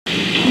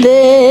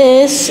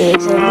This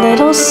is a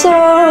little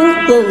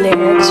song, the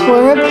lyrics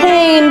were a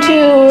pain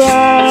to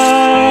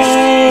write.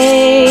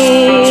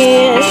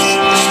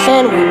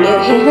 And when you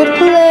hear it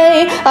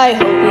play, I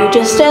hope you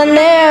just stand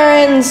there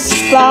in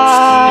spite.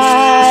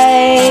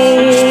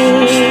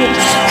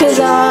 'Cause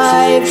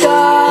I've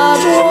got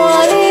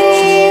one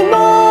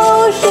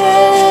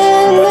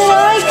emotion that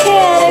I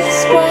can't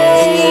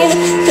explain,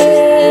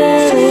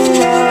 filling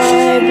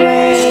my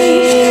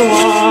brain,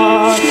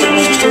 walking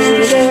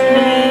through the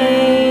rain.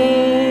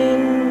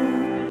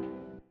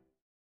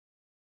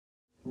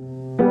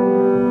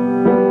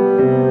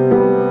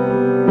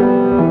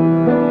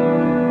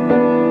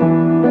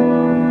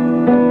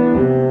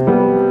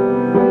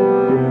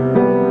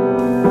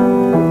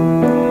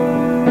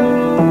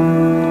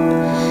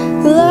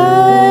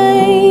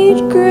 Light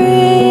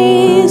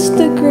graced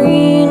the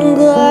green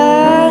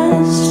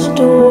glass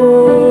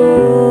door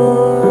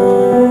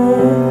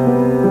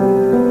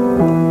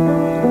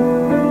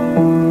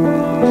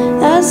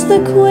as the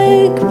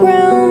quick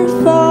brown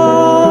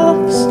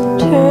fox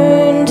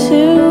turned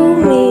to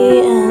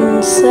me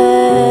and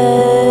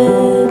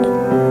said,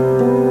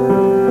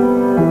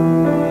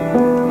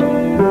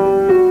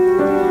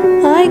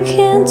 I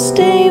can't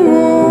stay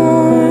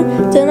more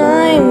than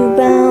I'm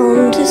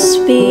bound to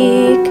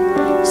speak,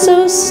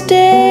 so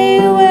stay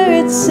where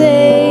it's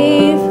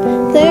safe,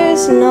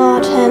 there's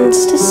naught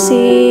hence to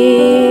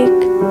seek.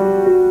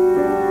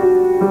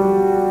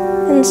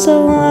 And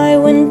so I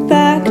went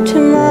back to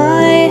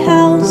my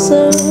house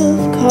of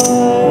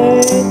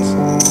cards,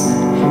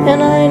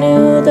 and I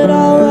knew that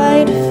all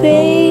right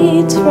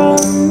fades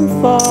from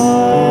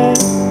far,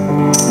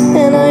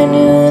 and I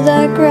knew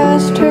that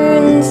grass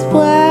turns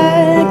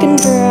black and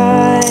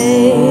dry.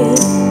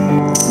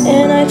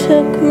 And I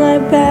took my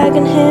bag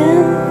in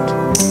hand,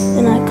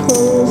 and I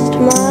closed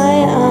my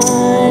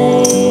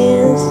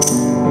eyes.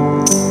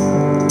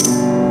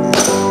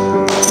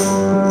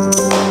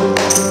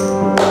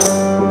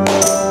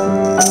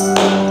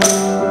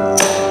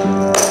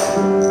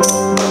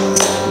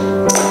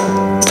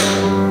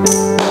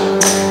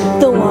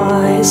 The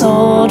wise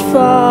old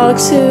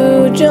fox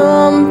who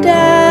jumped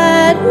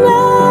at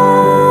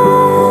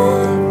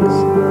Max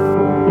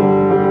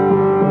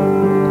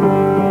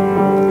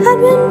had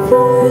been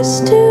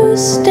forced to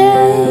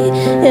stay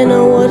in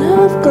a wood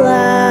of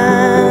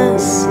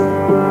glass.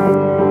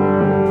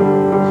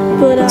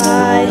 But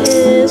I,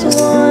 his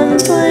one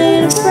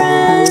plain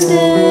friend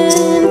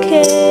in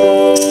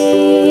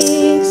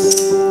case,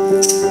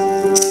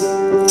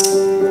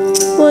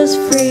 was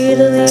free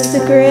to leave the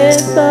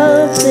grip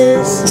of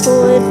this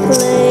wood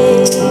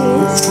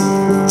place.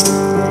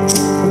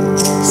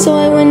 So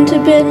I went to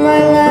bid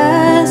my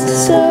last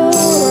so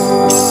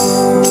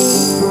long,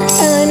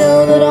 and I know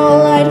that all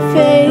light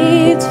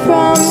fades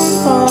from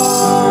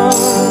far,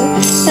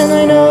 and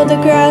I know the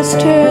grass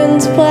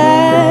turns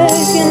black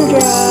and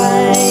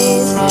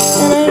dries,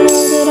 and I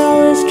know that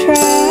all is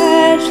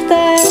trash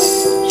that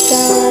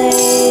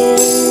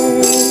shines.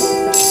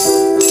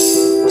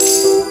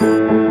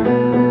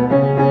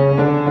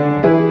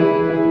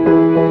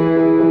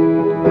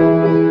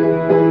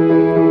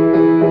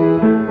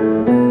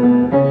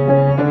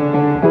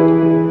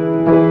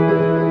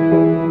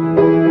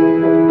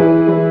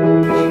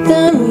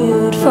 The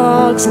mute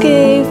fox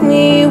gave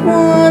me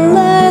one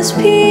last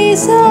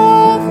piece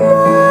of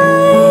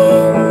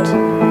mind.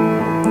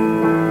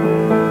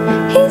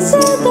 He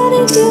said that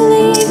if you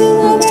leave, you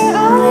will bear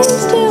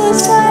eyes to a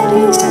side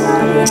you were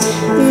not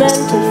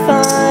meant to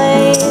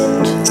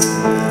find.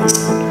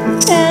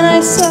 And I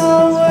saw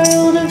a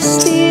world of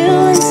steel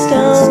and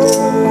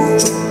stone,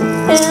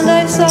 and I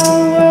saw a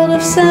world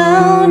of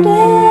sound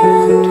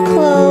and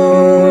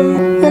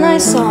clone, and I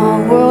saw a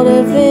world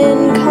of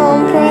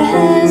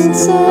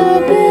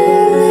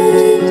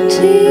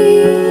incomprehensibility.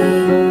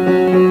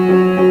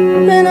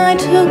 And I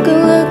took a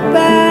look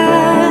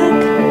back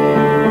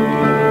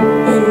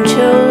and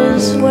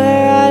chose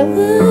where I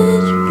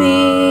would be.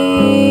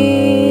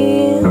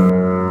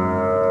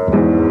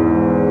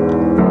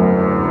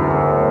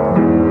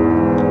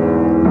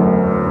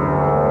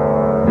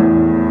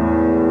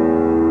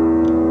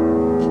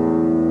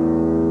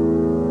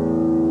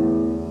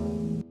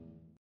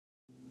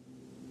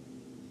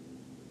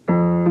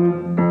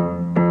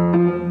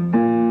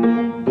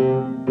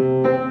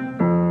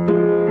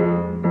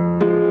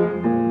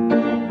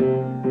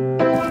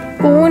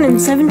 Born in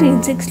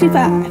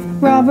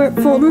 1765, Robert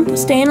Fulton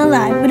was staying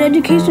alive, but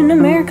education in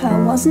America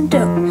wasn't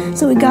dope.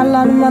 So he got a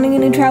lot of money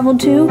and he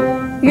traveled to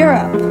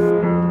Europe.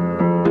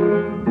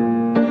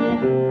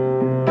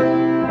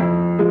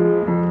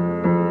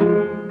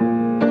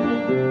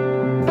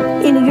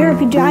 In Europe,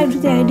 he jived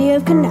with the idea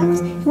of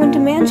canals. He went to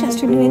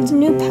Manchester to meet some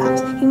new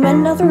pals. He met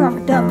another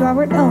Robert, dubbed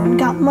Robert Owen,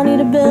 got money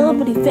to build,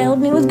 but he failed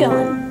and he was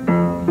going.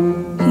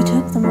 He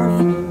took the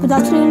money, but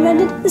that's when he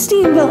invented the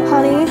steamboat,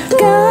 honey.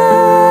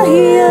 Guy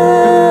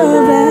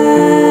of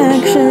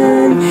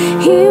action,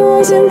 he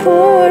was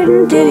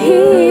important. Did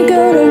he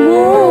go to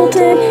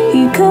Fulton?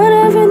 He could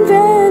have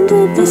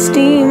invented the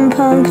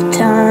steampunk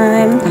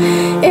time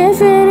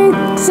if it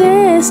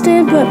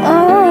existed, but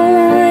all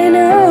I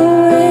know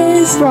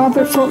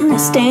Robert Fulton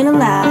is staying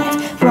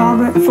alive.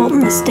 Robert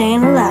Fulton is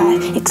staying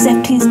alive.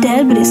 Except he's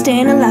dead, but he's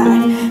staying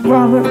alive.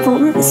 Robert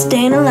Fulton is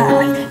staying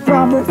alive.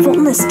 Robert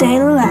Fulton is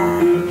staying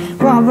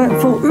alive.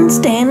 Robert Fulton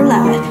staying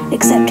alive.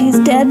 Except he's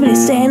dead, but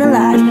he's staying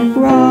alive.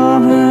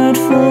 Robert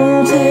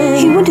Fulton.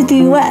 He went to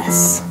the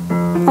US,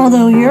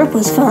 although Europe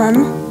was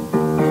fun.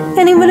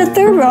 And he met a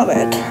third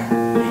Robert,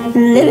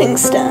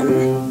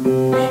 Livingston.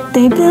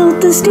 They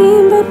built the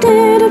steamboat,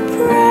 did it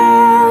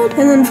proud,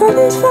 and then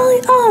Fulton's Folly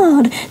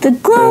awed the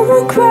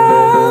global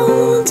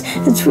crowds.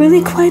 It's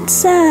really quite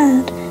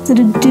sad that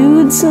a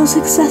dude so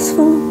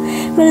successful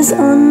met his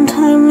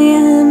untimely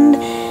end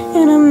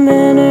in a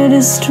manner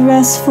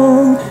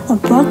distressful. A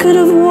bucket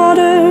of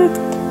water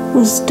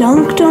was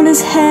dunked on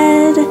his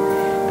head,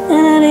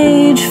 and at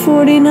age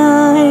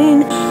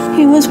 49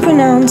 he was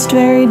pronounced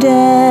very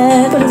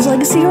dead. But his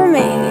legacy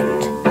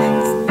remained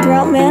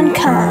throughout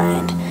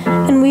mankind,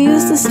 and we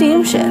used the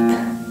steamship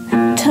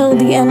till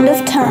the end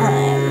of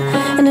time,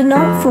 and did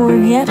not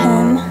forget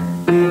him.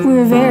 We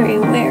were very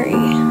wary.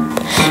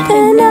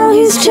 And now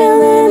he's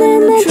chilling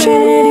in the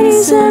Trinity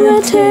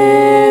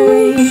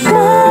Cemetery.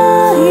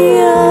 Guy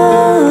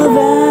of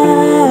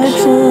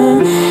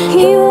action.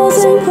 He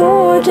was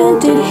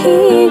important. Did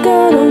he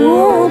go to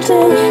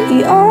Fulton?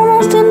 He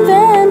almost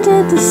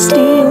invented the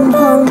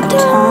steampunk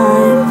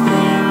time,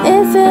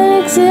 if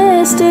it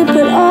existed,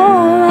 but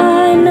all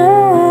I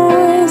know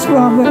is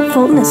Robert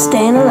Fulton is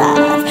staying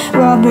alive.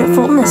 Robert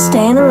Fulton is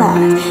staying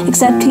alive.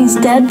 Except he's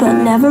dead, but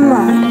never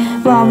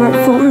mind.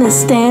 Robert Fulton is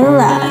staying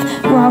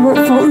alive.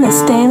 Robert Fulton is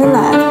staying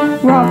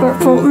alive. Robert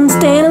Fulton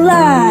staying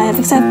alive.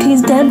 Except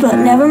he's dead, but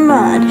never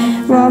mind.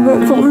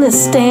 Robert Fulton is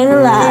staying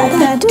alive.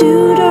 That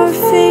dude, our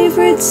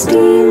favorite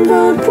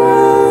steamboat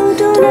bro.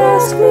 Don't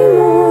ask me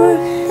more,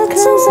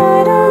 cause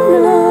I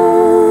don't know.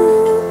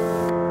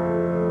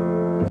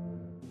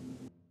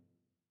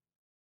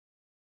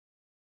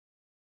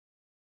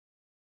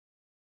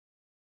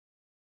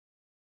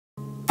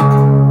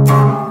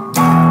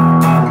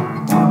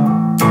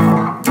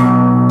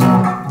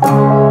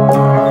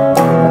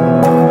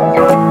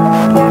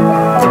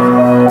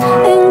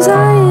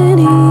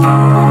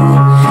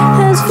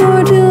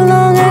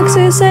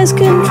 Exercise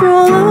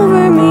control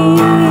over me.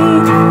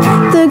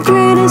 The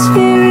greatest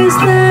fear is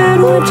that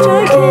which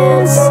I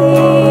can't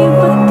see,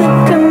 but the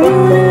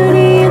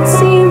community, it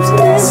seems,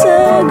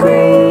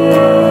 disagree.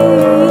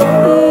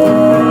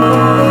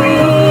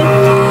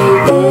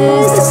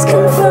 Is this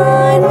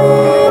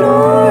confinement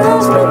or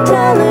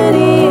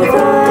hospitality? If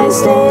I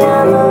stay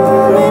a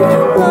moment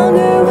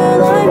longer,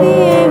 will I be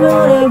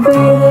able to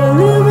breathe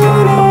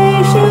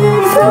illumination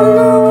from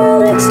the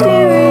world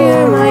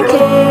exterior? My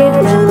cage,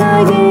 will I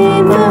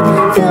gain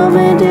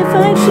fulfillment if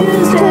I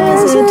choose to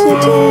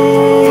hesitate?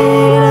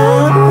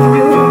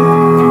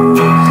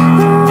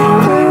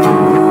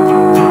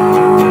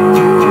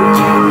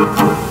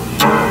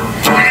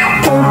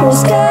 Purple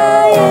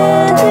sky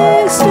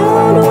antics,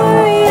 don't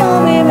worry,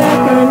 I'll be back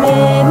by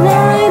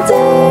midnight.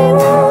 They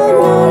won't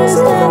notice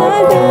that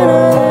I've been a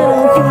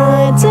little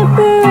quiet.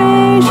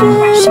 Separation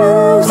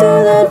moves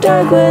through the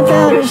dark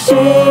without a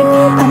shape.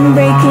 I'm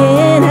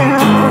breaking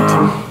out.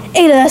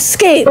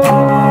 Adascape.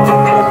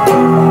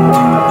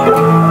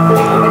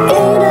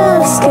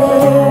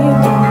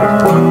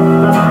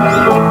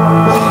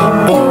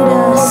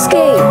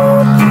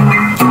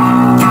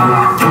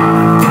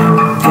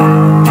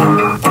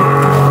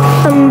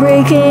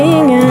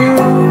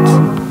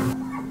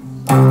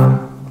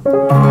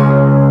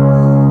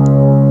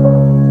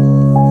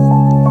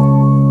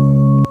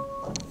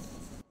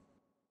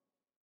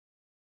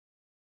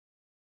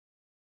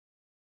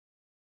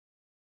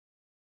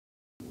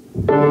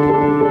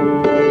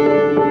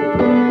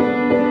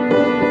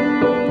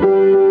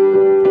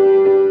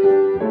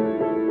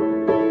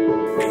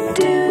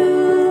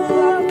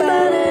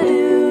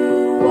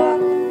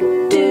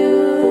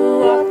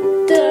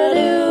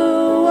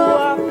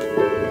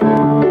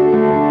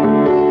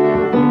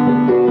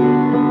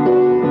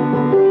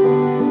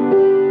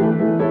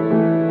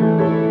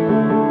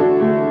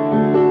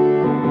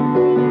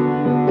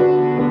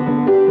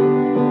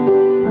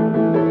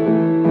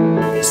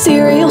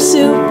 Cereal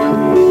soup,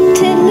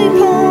 tiddly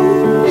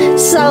palm,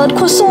 salad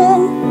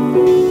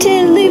croissant,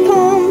 tiddly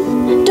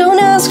palm. Don't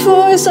ask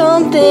for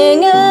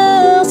something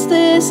else,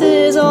 this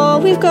is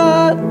all we've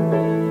got.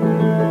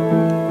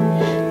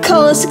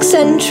 Call us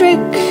eccentric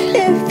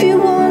if you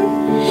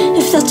want,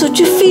 if that's what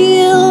you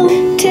feel,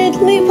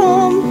 tiddly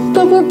palm.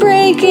 But we're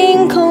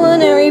breaking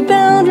culinary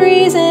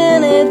boundaries,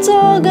 and it's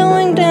all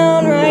going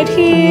down right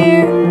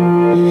here.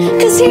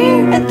 Cause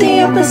here at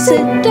the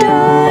opposite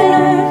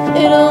diner,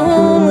 it'll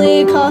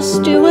only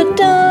cost you a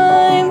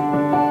dime.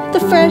 The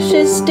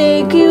freshest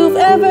steak you've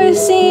ever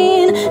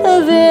seen,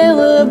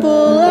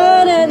 available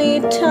at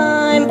any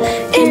time.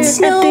 It's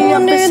no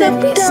wonder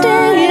that we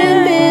stay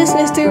in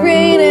business through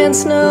rain and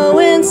snow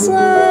and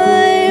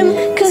slime.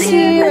 Cause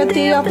here at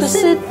the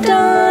opposite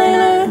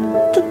diner,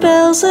 the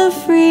bells of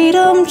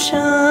freedom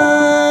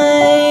chime.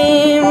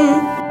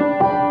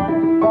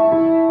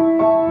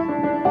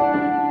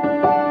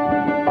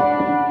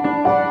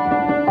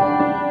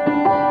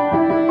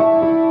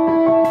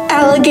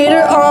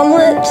 alligator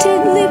omelet,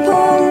 tiddly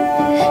palm,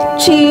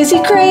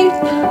 cheesy crepe,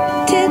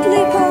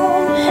 tiddly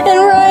palm, and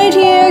right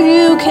here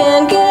you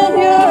can get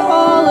your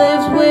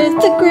olives with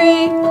the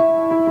grape.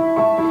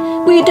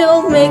 We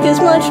don't make as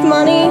much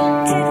money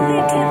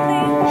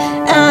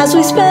as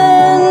we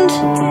spend,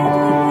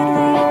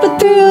 but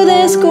through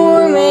this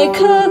gourmet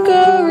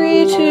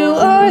cookery to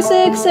our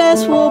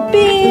success will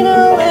be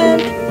no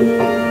end.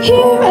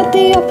 Here at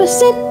the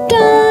opposite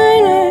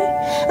diner,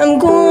 I'm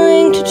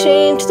going to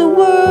change the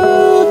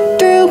world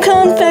through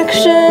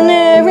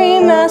confectionery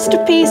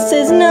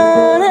masterpieces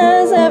none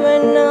has ever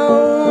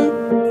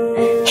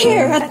known.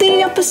 Here at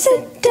the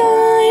opposite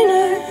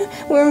diner,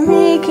 we're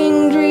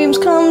making dreams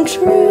come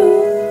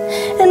true,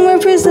 and we're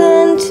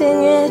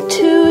presenting it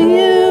to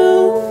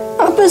you.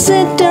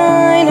 Opposite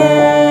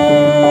diner.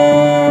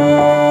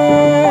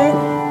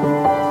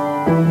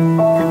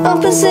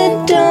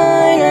 Opposite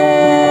diner.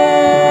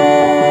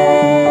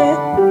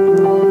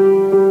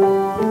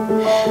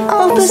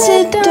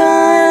 Opposite diner.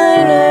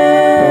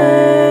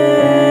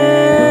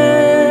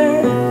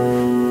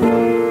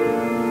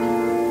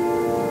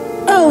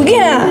 Oh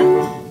yeah!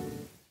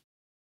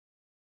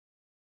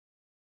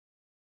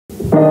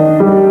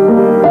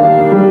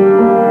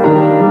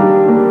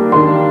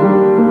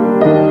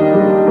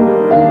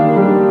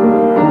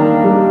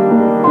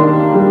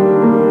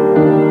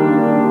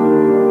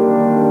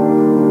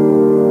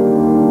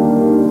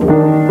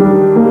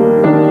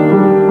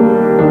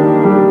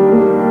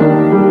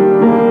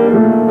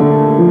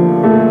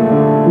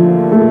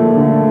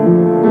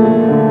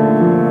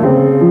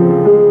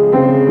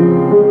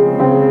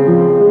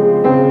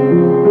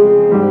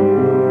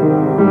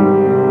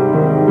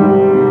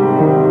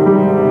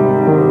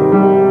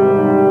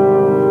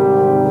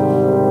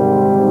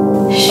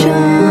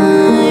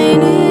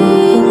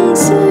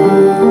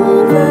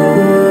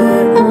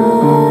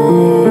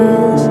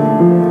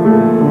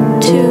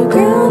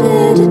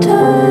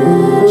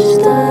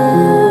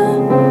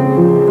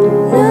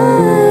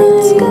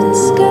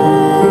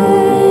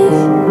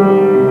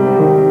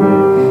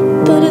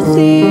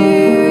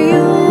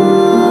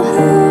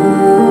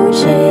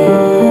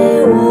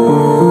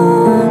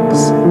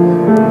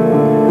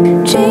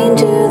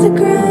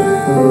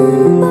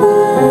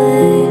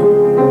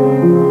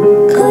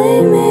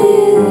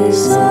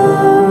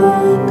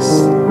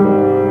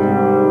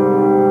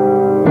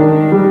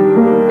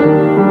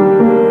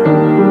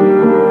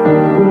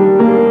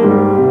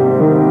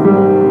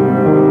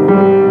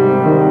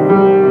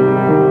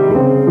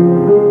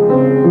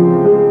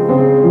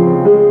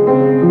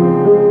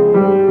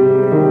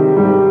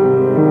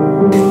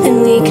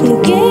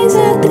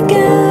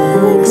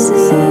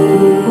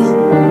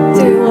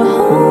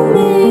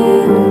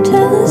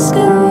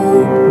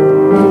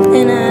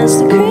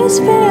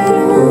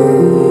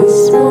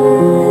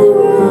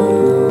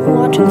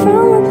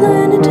 From a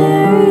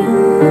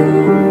planetarium,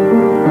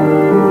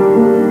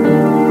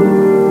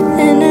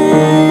 and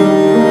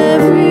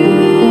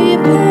every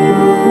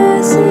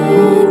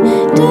passing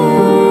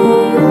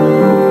day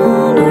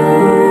on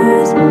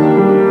Earth,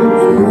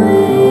 I'm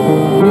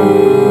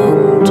waiting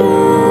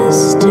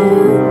just to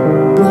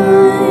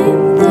climb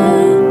the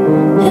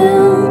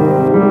hill.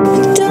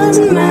 It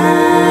doesn't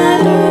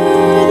matter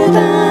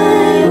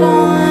that I'm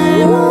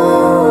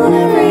alone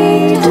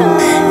every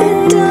time. It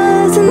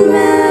doesn't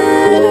matter.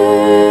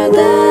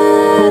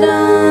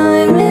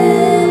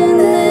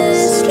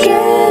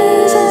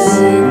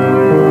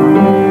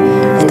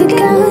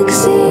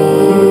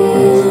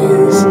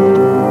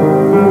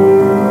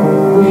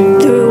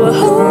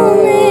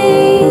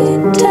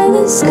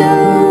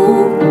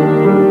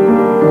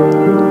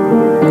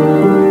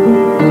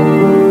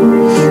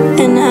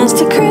 And as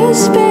the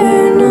crisp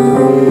air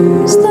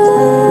numbs the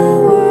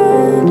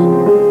world,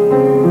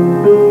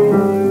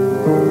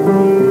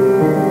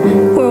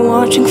 we're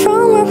watching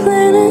from our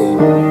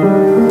planet.